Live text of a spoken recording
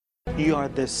You are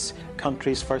this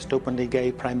country's first openly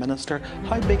gay Prime Minister.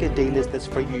 How big a deal is this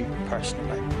for you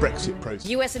personally? Brexit process.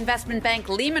 U.S. investment bank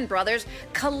Lehman Brothers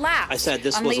collapsed. I said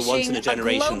this was a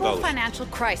once-in-a-generation global vote. Financial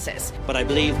crisis. But I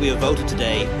believe we have voted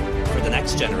today for the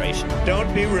next generation.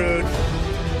 Don't be rude.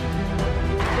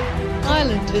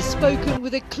 Ireland has spoken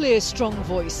with a clear, strong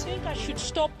voice. I think I should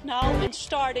stop now and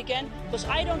start again, because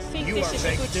I don't think this is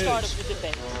a good start of the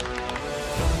debate.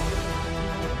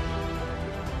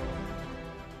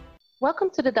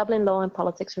 Welcome to the Dublin Law and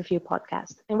Politics Review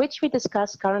podcast, in which we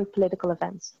discuss current political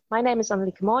events. My name is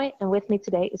Annelieke Moy, and with me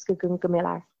today is Guggen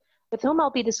Gemilar, with whom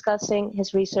I'll be discussing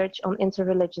his research on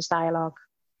interreligious dialogue.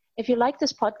 If you like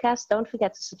this podcast, don't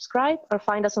forget to subscribe or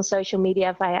find us on social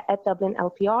media via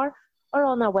 @DublinLPR or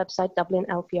on our website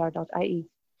dublinlpr.ie.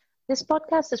 This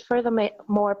podcast is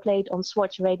furthermore played on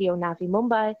Swatch Radio Navi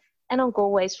Mumbai and on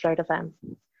Galway's Flirt FM.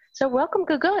 So welcome,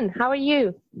 Guggen. How are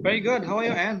you? Very good. How are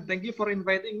you, Anne? Thank you for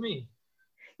inviting me.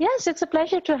 Yes, it's a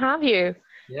pleasure to have you.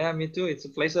 Yeah, me too. It's a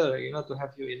pleasure, to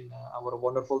have you in our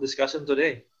wonderful discussion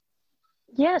today.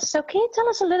 Yes. So can you tell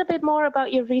us a little bit more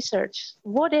about your research?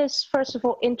 What is, first of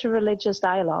all, interreligious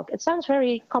dialogue? It sounds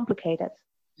very complicated.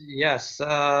 Yes.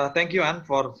 Thank you, Anne,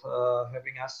 for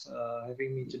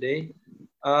having me today.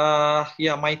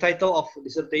 My title of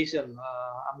dissertation,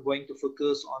 I'm going to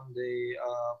focus on the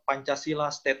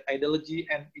Pancasila state ideology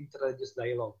and interreligious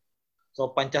dialogue.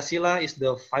 So Pancasila is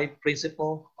the 5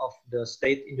 principle of the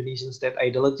Indonesian state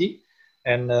ideology,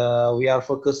 and we are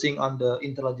focusing on the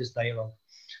interreligious dialogue.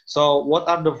 So what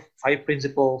are the 5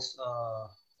 principles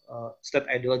state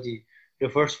ideology? The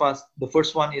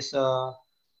first one is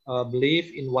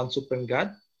belief in one supreme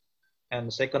God, and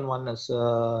the second one is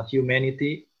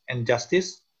humanity and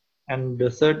justice, and the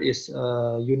third is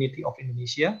unity of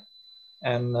Indonesia,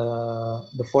 and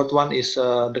the fourth one is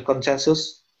the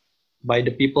consensus by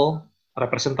the people,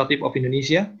 representative of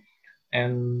Indonesia,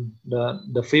 and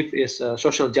the fifth is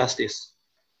social justice.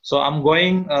 So I'm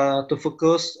going to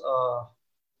focus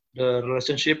the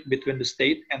relationship between the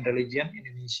state and religion in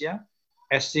Indonesia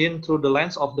as seen through the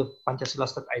lens of the Pancasila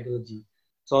state ideology.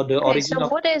 So the origin so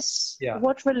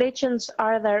what religions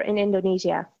are there in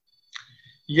Indonesia?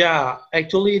 Yeah,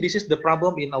 actually, this is the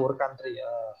problem in our country.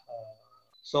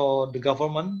 So the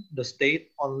government, the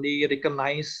state, only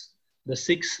recognize the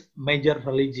 6 major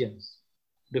religions.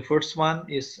 The first one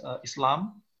is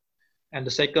Islam, and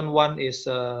the second one is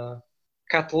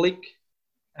Catholic,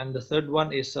 and the third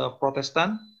one is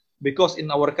Protestant. Because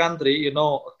in our country,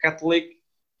 Catholic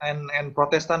and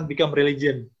Protestant become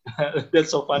religion.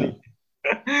 That's so funny.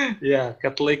 Yeah,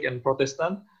 Catholic and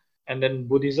Protestant, and then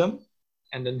Buddhism,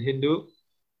 and then Hindu,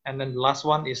 and then the last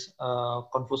one is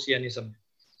Confucianism.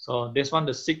 So this one,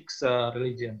 the 6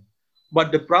 religion.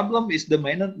 But the problem is the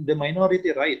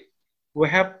minority, right? We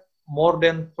have more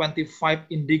than 25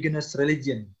 indigenous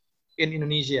religion in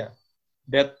Indonesia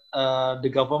that the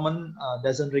government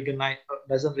doesn't recognize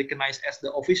as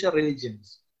the official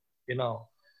religions,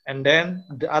 And then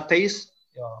the atheists,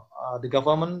 the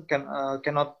government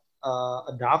cannot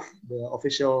adopt the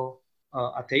official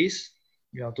atheists,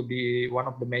 to be one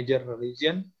of the major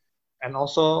religion, and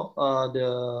also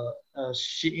the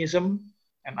Shiism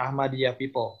and Ahmadiyya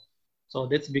people. So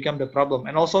that's become the problem.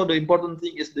 And also the important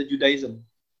thing is the Judaism,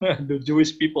 the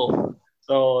Jewish people.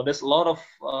 So there's a lot of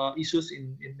issues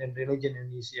in religion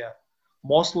in Indonesia.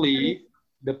 Mostly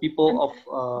the people of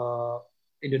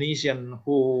Indonesian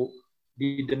who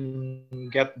didn't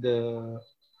get the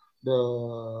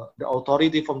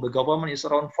authority from the government is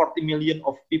around 40 million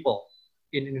of people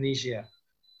in Indonesia.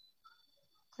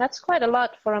 That's quite a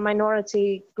lot for a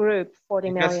minority group,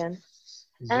 40 million.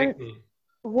 Exactly. And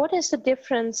what is the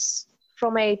difference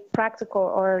from a practical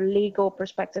or legal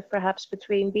perspective, perhaps,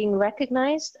 between being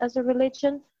recognized as a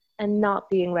religion and not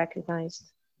being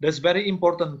recognized? That's very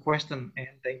important question, and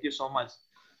thank you so much.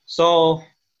 So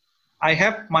I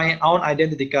have my own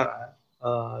identity card.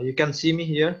 You can see me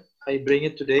here. I bring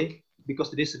it today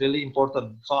because it is really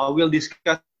important. So I will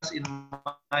discuss in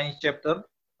my chapter,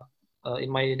 in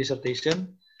my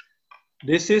dissertation.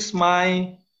 This is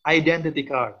my identity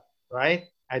card, right?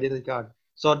 Identity card.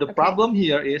 So the problem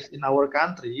here is in our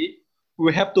country,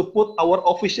 we have to put our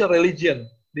official religion.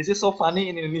 This is so funny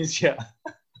in Indonesia.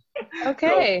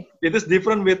 Okay. So it is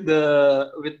different with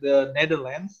the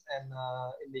Netherlands and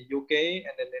in the UK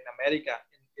and then in America,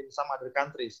 in some other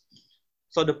countries.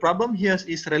 So the problem here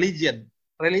is religion.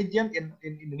 Religion in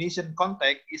Indonesian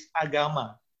context is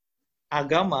agama.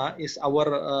 Agama is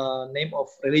our name of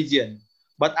religion,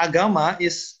 but agama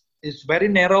is very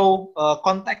narrow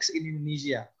context in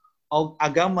Indonesia.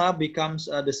 Agama becomes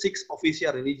the 6th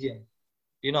official religion.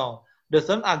 The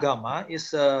term agama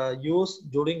is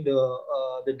used during the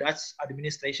the Dutch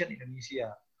administration in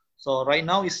Indonesia. So right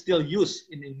now it's still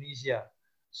used in Indonesia.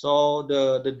 So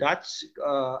the Dutch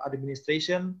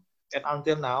administration and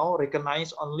until now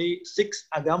recognize only 6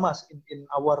 agamas in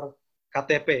our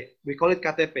KTP. We call it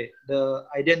KTP, the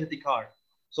identity card.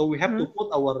 So we have to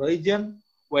put our religion,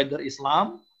 whether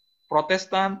Islam,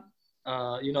 Protestant,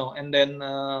 and then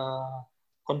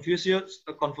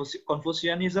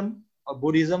Confucianism,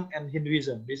 Buddhism, and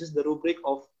Hinduism. This is the rubric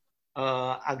of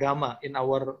agama in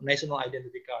our national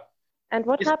identity card. And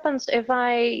what happens if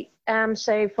I am,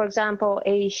 say, for example,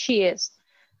 a Shiite?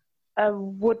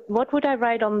 What would I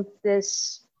write on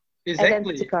this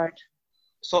identity card?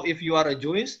 So if you are a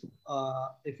Jewish, or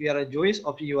if you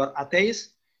are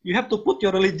atheist, you have to put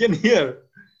your religion here.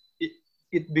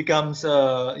 It becomes,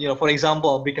 for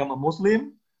example, become a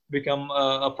Muslim, become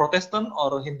a Protestant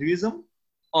or Hinduism,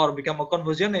 or become a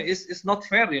Confucianist. It's not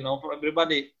fair, for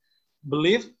everybody.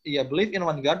 Belief in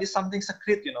one God is something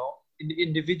sacred,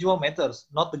 individual matters,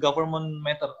 not the government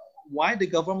matter. Why the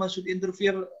government should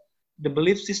interfere the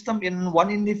belief system in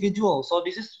one individual? So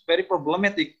this is very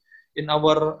problematic in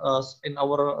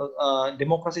our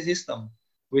democracy system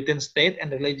within state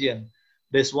and religion.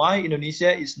 That's why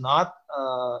Indonesia is not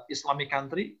Islamic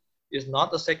country, is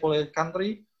not a secular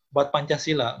country, but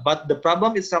Pancasila. But the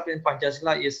problem itself in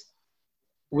Pancasila is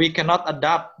we cannot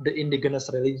adapt the indigenous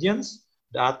religions,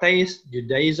 the atheist,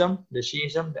 Judaism, the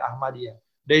Shiism, the Ahmadiyya.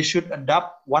 They should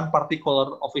adopt one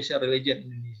particular official religion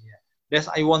in Indonesia. That's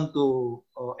I want to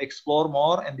explore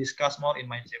more and discuss more in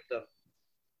my chapter.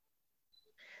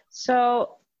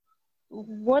 So,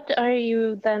 what are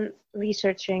you then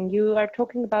researching? You are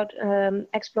talking about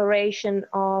exploration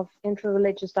of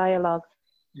interreligious dialogue.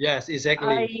 Yes, exactly.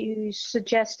 Are you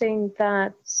suggesting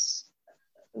that,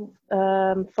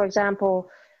 for example,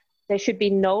 there should be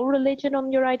no religion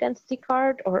on your identity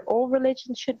card, or all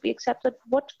religions should be accepted?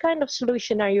 What kind of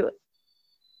solution are you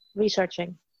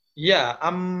researching? Yeah,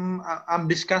 I'm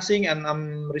discussing and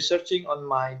I'm researching on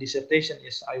my dissertation.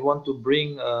 Is I want to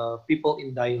bring people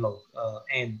in dialogue.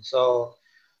 And so,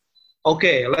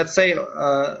 okay, let's say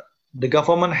the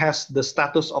government has the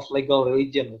status of legal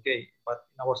religion, okay, but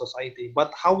in our society,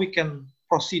 but how we can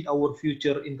proceed our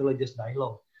future interreligious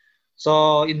dialogue?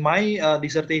 So in my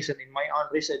dissertation, in my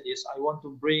own research, is I want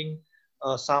to bring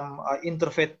some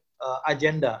interfaith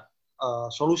agenda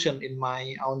solution in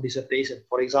my own dissertation.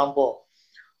 For example,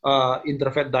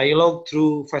 interfaith dialogue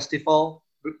through festival,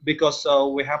 because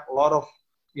we have a lot of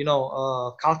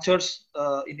cultures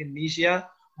in Indonesia,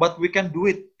 but we can do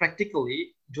it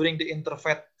practically during the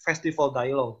interfaith festival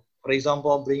dialogue. For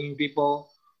example, bringing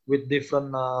people with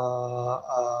different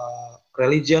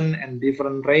religion and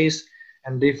different race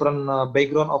and different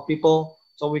background of people,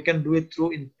 so we can do it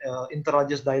through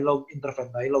interreligious dialogue,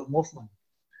 interfaith dialogue movement.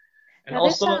 And now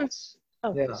also,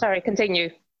 sorry, continue.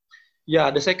 Yeah,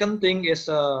 the second thing is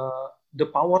the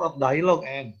power of dialogue,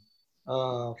 and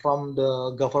from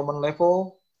the government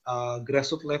level,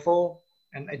 grassroots level,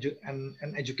 and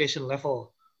education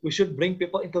level, we should bring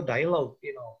people into dialogue.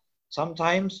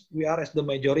 Sometimes we are as the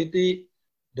majority.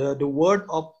 The word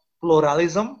of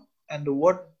pluralism and the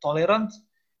word tolerance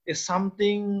is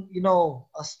something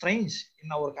strange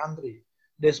in our country.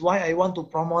 That's why I want to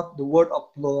promote the word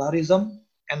of pluralism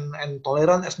and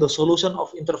tolerance as the solution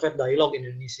of interfaith dialogue in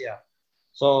Indonesia.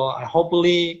 So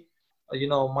hopefully,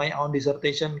 my own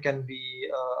dissertation can be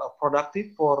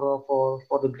productive for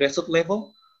the grassroots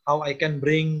level. How I can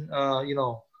bring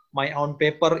my own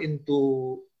paper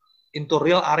into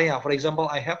real area. For example,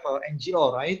 I have an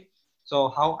NGO, right? So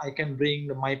how I can bring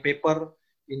my paper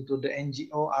into the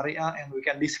NGO area, and we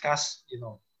can discuss,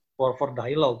 for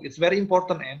dialogue. It's very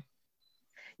important, and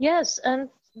yes, and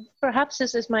perhaps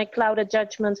this is my clouded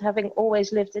judgment, having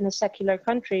always lived in a secular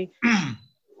country.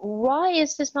 Why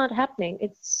is this not happening?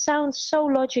 It sounds so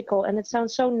logical and it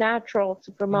sounds so natural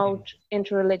to promote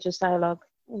interreligious dialogue.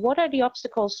 What are the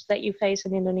obstacles that you face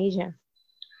in Indonesia?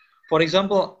 For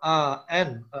example,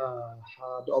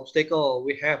 the obstacle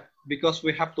we have, because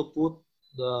we have to put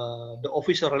the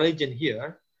official religion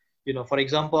here. For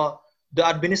example, the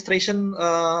administration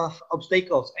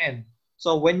obstacles, and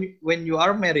so when you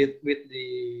are married with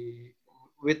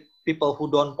people who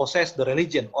don't possess the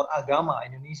religion or agama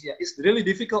in Indonesia, it's really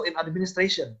difficult in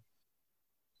administration.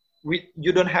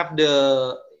 You don't have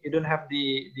the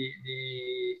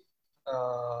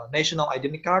national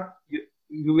identity card.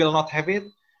 You will not have it.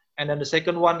 And then the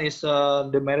second one is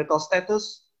the marital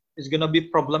status is gonna be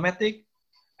problematic.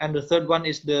 And the third one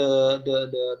is the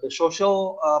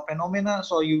social phenomena.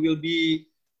 So you will be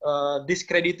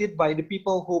discredited by the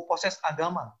people who possess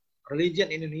agama,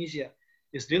 religion in Indonesia.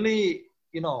 It's really,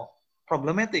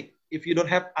 problematic if you don't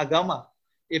have agama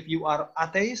if you are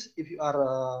atheist, if you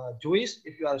are Jewish,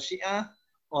 if you are Shia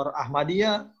or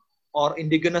Ahmadiyya or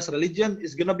indigenous religion,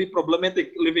 it's gonna be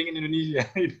problematic living in Indonesia.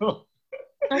 You know.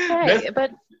 Okay,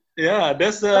 but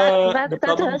that's that the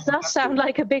problem. does sound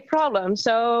like a big problem.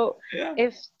 So Yeah.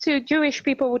 if two Jewish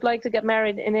people would like to get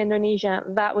married in Indonesia,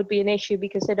 that would be an issue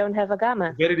because they don't have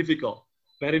agama. Very difficult.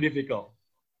 Very difficult.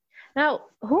 Now,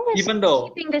 who is Even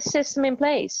though, keeping this system in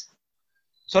place?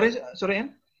 sorry,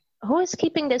 Ann? Who is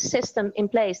keeping this system in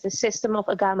place, the system of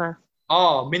agama?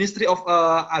 Oh, Ministry of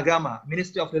Agama,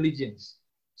 Ministry of Religions.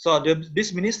 So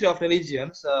this Ministry of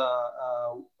Religions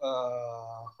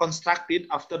constructed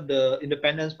after the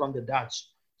independence from the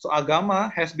Dutch. So Agama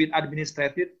has been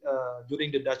administrated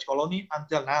during the Dutch colony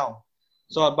until now.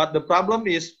 So, but the problem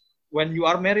is when you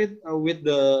are married with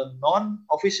the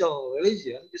non-official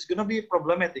religion, it's going to be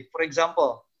problematic. For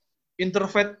example,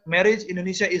 interfaith marriage in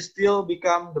Indonesia is still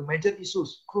become the major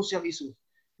issues, crucial issues.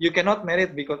 You cannot marry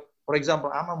because, for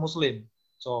example, I'm a Muslim,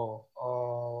 so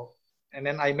and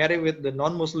then I marry with the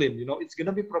non-Muslim. You know, it's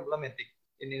gonna be problematic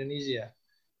in Indonesia.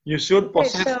 You should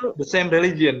possess the same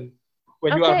religion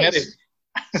when you are married.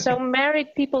 So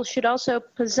married people should also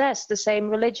possess the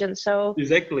same religion. So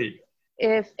exactly,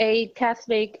 if a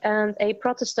Catholic and a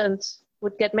Protestant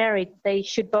would get married, they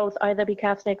should both either be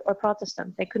Catholic or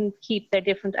Protestant. They couldn't keep their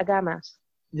different agamas.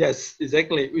 Yes,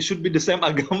 exactly. We should be the same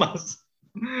agamas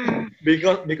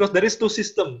because there is two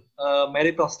system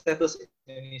marital status in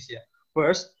Indonesia.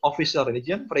 First, official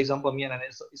religion, for example, me and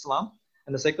Islam,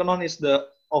 and the second one is the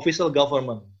official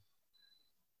government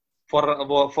for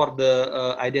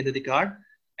the identity card,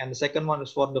 and the second one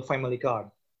is for the family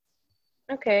card.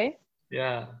 Okay.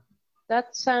 Yeah.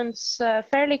 That sounds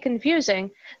fairly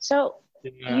confusing. So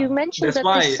you mentioned that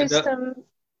this system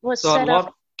was set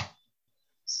up.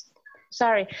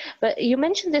 Sorry, but you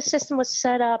mentioned this system was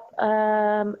set up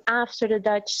after the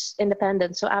Dutch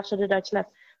independence, so after the Dutch left.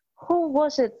 Who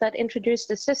was it that introduced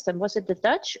the system? Was it the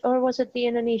Dutch or was it the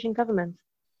Indonesian government?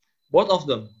 Both of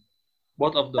them.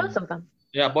 Both of them.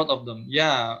 Yeah, both of them.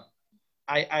 Yeah,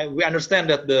 we understand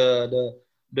that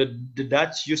the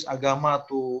Dutch use agama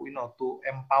to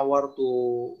empower,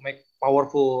 to make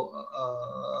powerful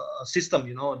system,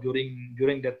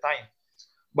 during that time.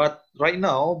 But right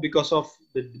now, because of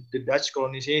the Dutch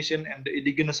colonization and the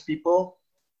indigenous people,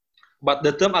 but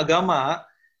the term agama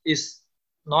is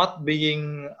not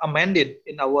being amended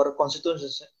in our constitutional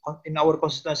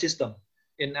system,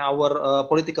 in our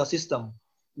political system.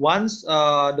 Once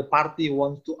the party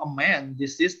wants to amend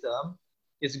this system,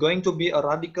 it's going to be a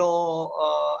radical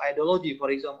ideology.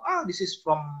 For example, this is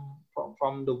from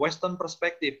the Western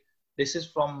perspective. This is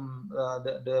from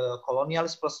the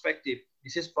colonialist perspective.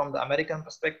 This is from the American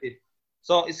perspective.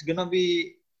 So it's gonna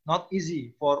be not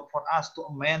easy for us to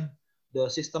amend the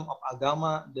system of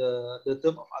agama, the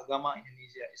term of agama in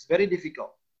Indonesia. It's very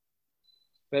difficult.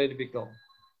 Very difficult.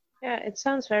 Yeah, it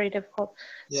sounds very difficult.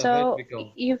 Yeah, so very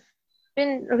difficult. You've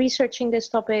been researching this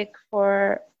topic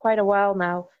for quite a while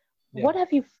now. Yeah. What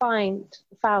have you found?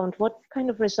 What kind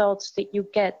of results did you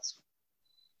get?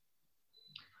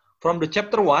 From the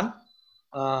chapter 1,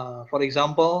 for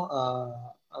example,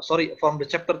 from the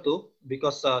chapter 2,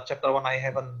 because chapter 1 I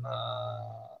haven't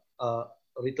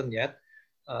written yet.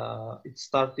 It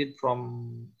started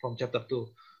from chapter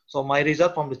 2. So my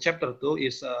result from the chapter 2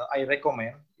 is I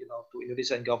recommend, to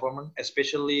Indonesian government,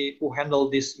 especially who handle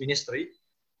this ministry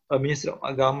of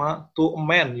Agama, to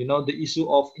amend, the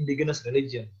issue of indigenous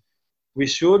religion. We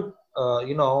should,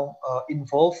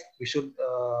 involve. We should,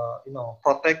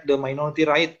 protect the minority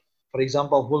right. For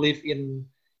example, who live in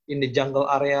the jungle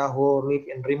area, who live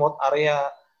in remote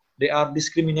area, they are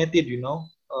discriminated,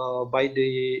 by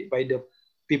the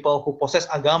people who possess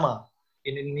agama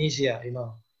in Indonesia,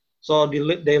 So they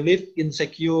live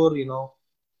insecure,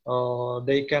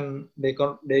 they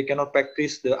cannot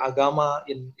practice the agama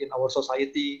in our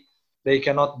society. They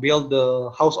cannot build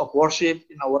the house of worship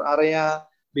in our area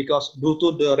because due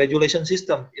to the regulation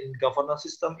system, in governance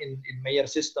system, in mayor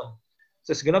system.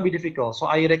 So it's gonna be difficult. So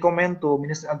I recommend to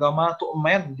Ministry Agama to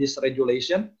amend this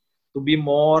regulation to be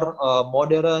more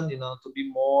modern, to be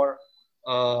more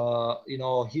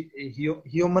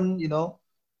human,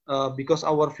 because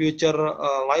our future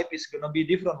life is gonna be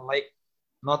different, like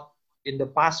not in the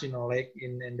past, like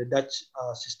in the Dutch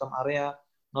system area,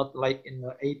 not like in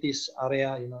the 80s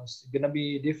area, it's gonna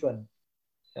be different.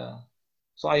 Yeah.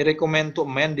 So I recommend to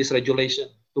amend this regulation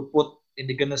to put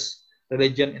indigenous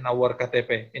religion in our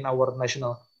KTP, in our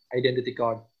national identity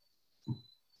card.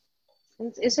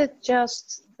 And is it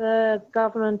just the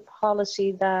government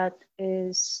policy that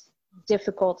is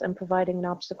difficult and providing an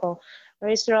obstacle, or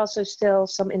is there also still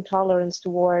some intolerance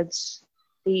towards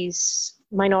these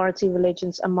minority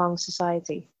religions among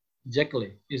society?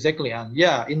 Exactly. And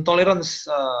yeah, intolerance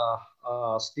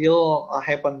still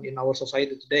happen in our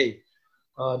society today.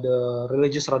 The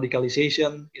religious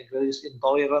radicalization, religious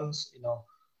intolerance,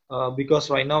 because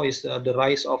right now is the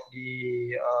rise of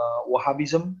the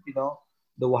Wahhabism.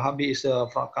 The Wahhabi is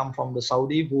come from the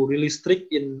Saudi, who really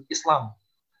strict in Islam,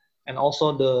 and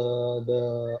also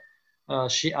the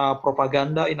Shia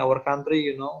propaganda in our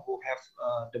country, who have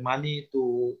the money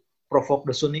to provoke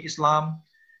the Sunni Islam,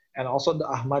 and also the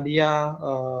Ahmadiyya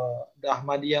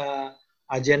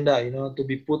agenda, to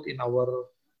be put in our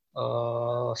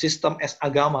system as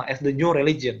agama, as the new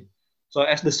religion. So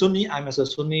as the Sunni, I'm as a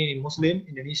Sunni Muslim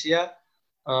Indonesia.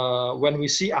 When we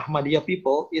see Ahmadiyya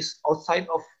people is outside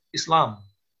of Islam,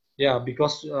 yeah,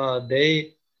 because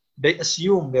they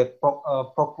assume that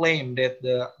proclaim that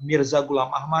the Mirza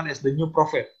Ghulam Ahmad is the new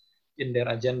prophet in their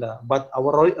agenda, but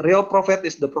our real prophet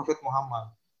is the Prophet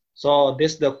Muhammad. So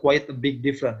this the quite a big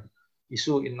different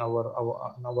issue in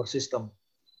our system.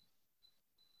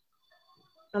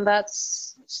 And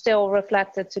that's still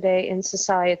reflected today in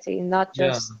society, not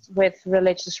just with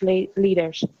religious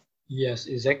leaders. Yes,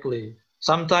 exactly.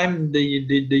 Sometimes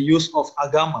the use of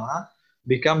agama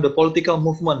become the political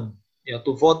movement,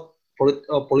 to vote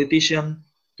politician,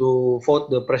 to vote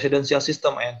the presidential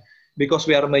system, and because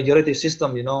we are a majority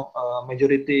system,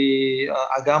 majority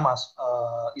agamas,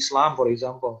 Islam, for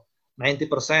example,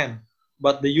 90%.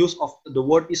 But the use of the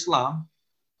word Islam,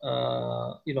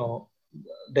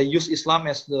 they use Islam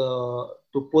as to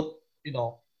put,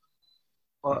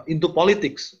 into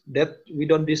politics, that we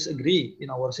don't disagree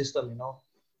in our system,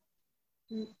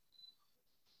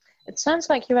 It sounds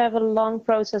like you have a long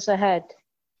process ahead.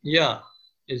 Yeah,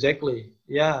 exactly.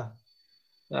 Yeah.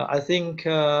 I think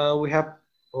we have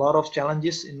a lot of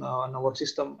challenges in our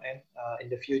system and in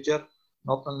the future,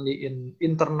 not only in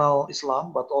internal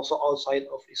Islam, but also outside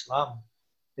of Islam.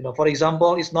 For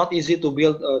example, it's not easy to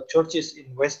build churches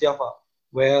in West Java,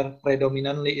 where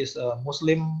predominantly is a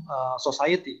Muslim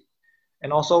society.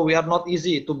 And also we are not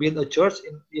easy to build a church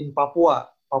in Papua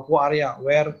area,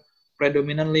 where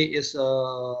predominantly is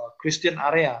a Christian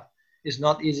area. It's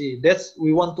not easy. That's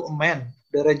we want to amend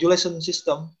the regulation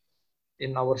system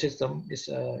in our system is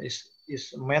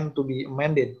meant to be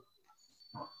amended.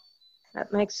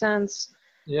 That makes sense.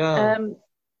 Yeah.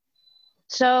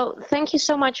 So thank you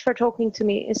so much for talking to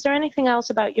me. Is there anything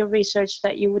else about your research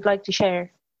that you would like to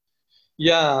share?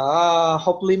 Yeah,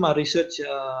 hopefully my research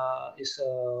is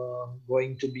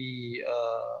going to be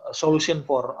a solution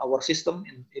for our system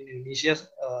in Indonesia,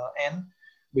 and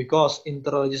because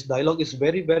interreligious dialogue is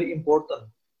very, very important.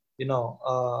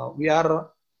 We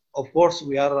are, of course,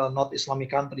 we are not Islamic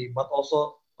country, but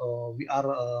also we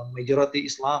are a majority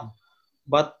Islam.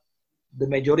 But the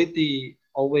majority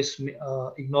always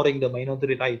ignoring the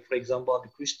minority right. For example,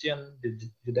 the Christian, the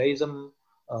Judaism,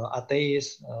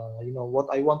 atheist. What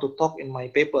I want to talk in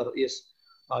my paper is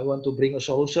I want to bring a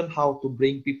solution how to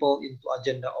bring people into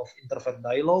agenda of interfaith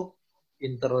dialogue,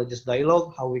 interreligious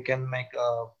dialogue, how we can make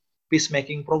a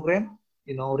peacemaking program,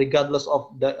 regardless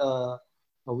of the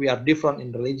we are different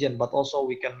in religion, but also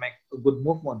we can make a good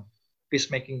movement,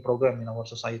 peacemaking program in our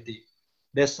society.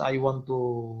 That's I want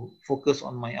to focus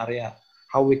on my area,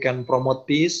 how we can promote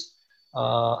peace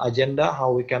agenda,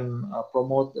 how we can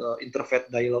promote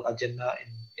interfaith dialogue agenda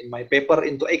in my paper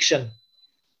into action.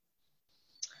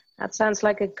 That sounds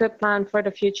like a good plan for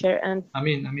the future, and I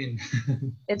mean,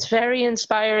 it's very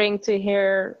inspiring to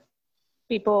hear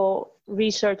people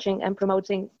researching and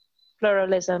promoting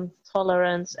pluralism,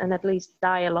 tolerance, and at least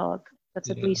dialogue. Let's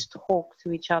at least talk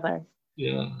to each other.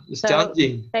 Yeah, it's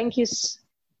challenging. Thank you.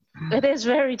 It is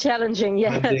very challenging,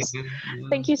 yes.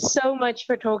 Thank you so much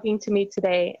for talking to me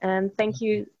today, and thank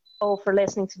you all for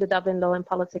listening to the Dublin Law and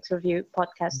Politics Review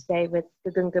podcast today with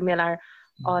Gugun Gumilar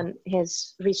on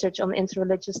his research on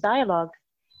interreligious dialogue.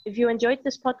 If you enjoyed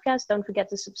this podcast, don't forget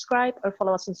to subscribe or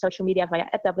follow us on social media via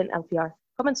 @DublinLPR.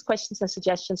 Comments, questions, and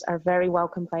suggestions are very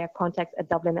welcome via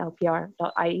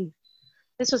contact@dublinlpr.ie.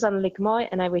 This was Annelieke Mooi,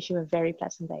 and I wish you a very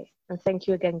pleasant day. And thank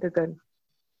you again, Gugun.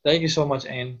 Thank you so much,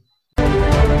 Anne.